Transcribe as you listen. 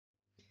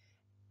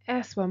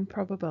S1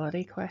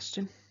 probability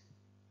question.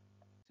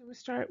 So we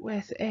start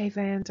with a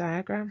Venn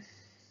diagram.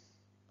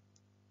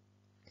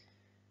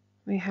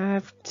 We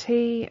have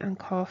tea and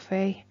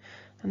coffee,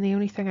 and the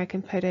only thing I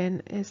can put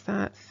in is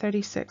that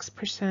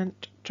 36%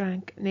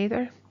 drank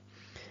neither,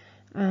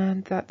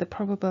 and that the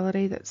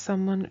probability that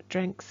someone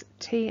drinks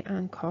tea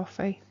and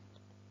coffee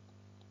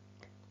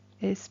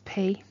is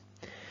P.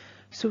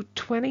 So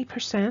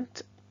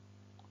 20%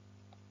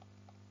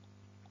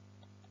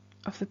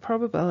 of the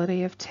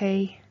probability of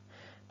tea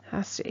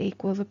has to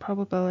equal the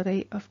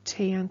probability of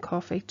tea and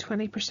coffee.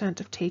 20%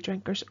 of tea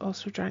drinkers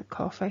also drank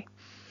coffee.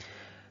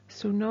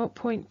 So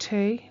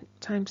 0.2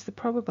 times the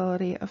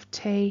probability of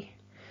tea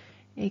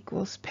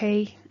equals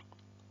P,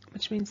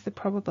 which means the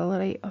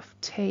probability of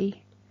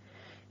tea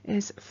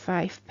is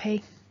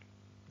 5P.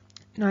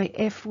 Now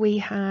if we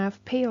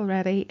have P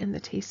already in the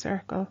T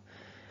circle,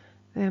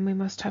 then we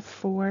must have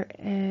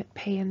 4P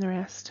in the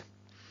rest.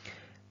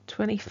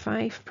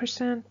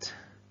 25%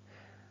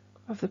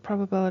 of the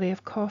probability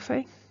of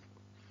coffee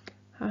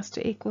has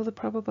to equal the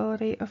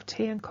probability of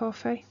tea and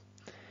coffee.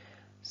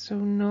 So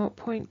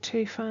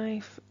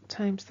 0.25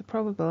 times the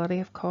probability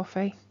of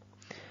coffee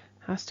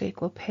has to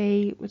equal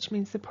P, which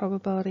means the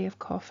probability of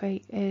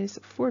coffee is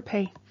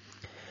 4P.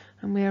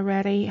 And we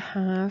already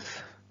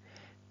have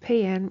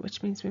P in,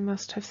 which means we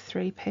must have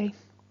 3P.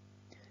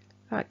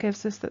 That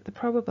gives us that the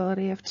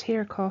probability of tea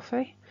or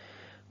coffee,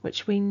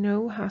 which we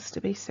know has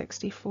to be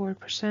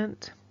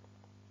 64%,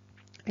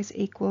 is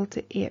equal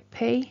to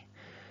 8P.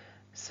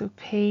 So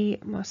P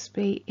must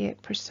be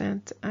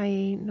 8%,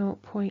 i.e.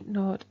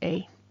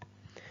 0.08.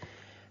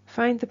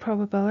 Find the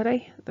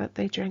probability that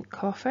they drink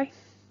coffee.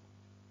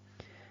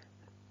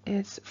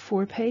 It's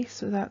 4P,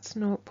 so that's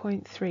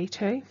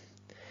 0.32.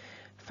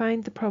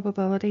 Find the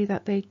probability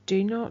that they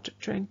do not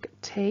drink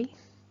tea.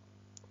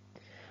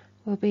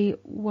 Will be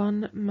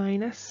 1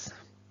 minus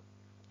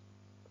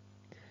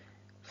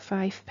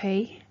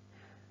 5P,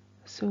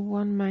 so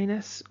 1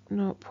 minus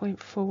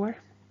 0.4,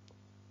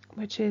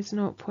 which is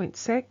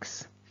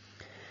 0.6.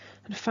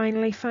 And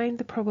finally, find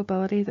the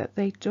probability that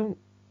they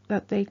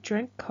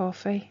drink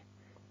coffee,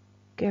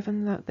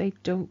 given that they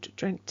don't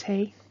drink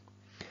tea.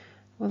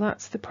 Well,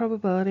 that's the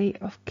probability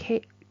of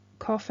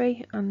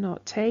coffee and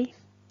not tea,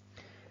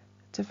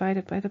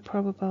 divided by the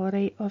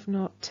probability of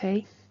not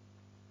tea.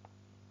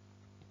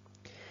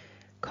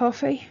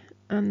 Coffee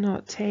and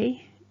not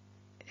tea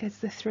is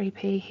the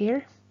 3P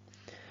here,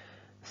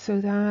 so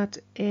that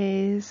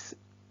is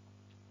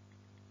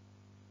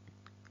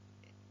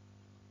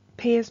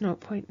P is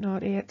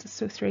 0.08,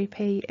 so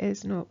 3P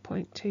is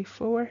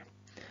 0.24.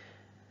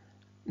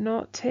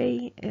 Not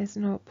tea is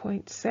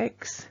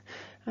 0.6,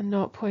 and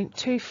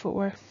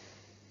 0.24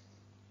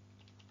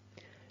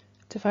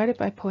 divided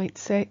by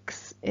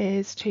 0.6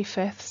 is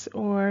 2/5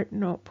 or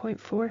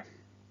 0.4.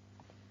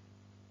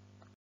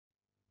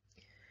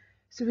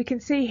 So we can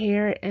see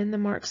here in the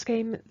mark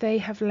scheme they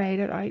have laid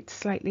it out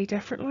slightly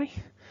differently,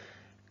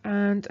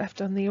 and I've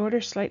done the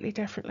order slightly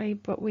differently,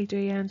 but we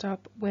do end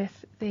up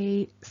with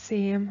the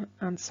same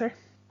answer.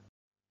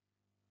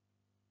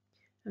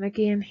 And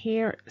again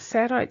here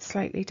set out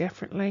slightly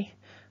differently,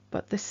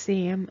 but the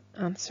same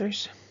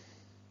answers.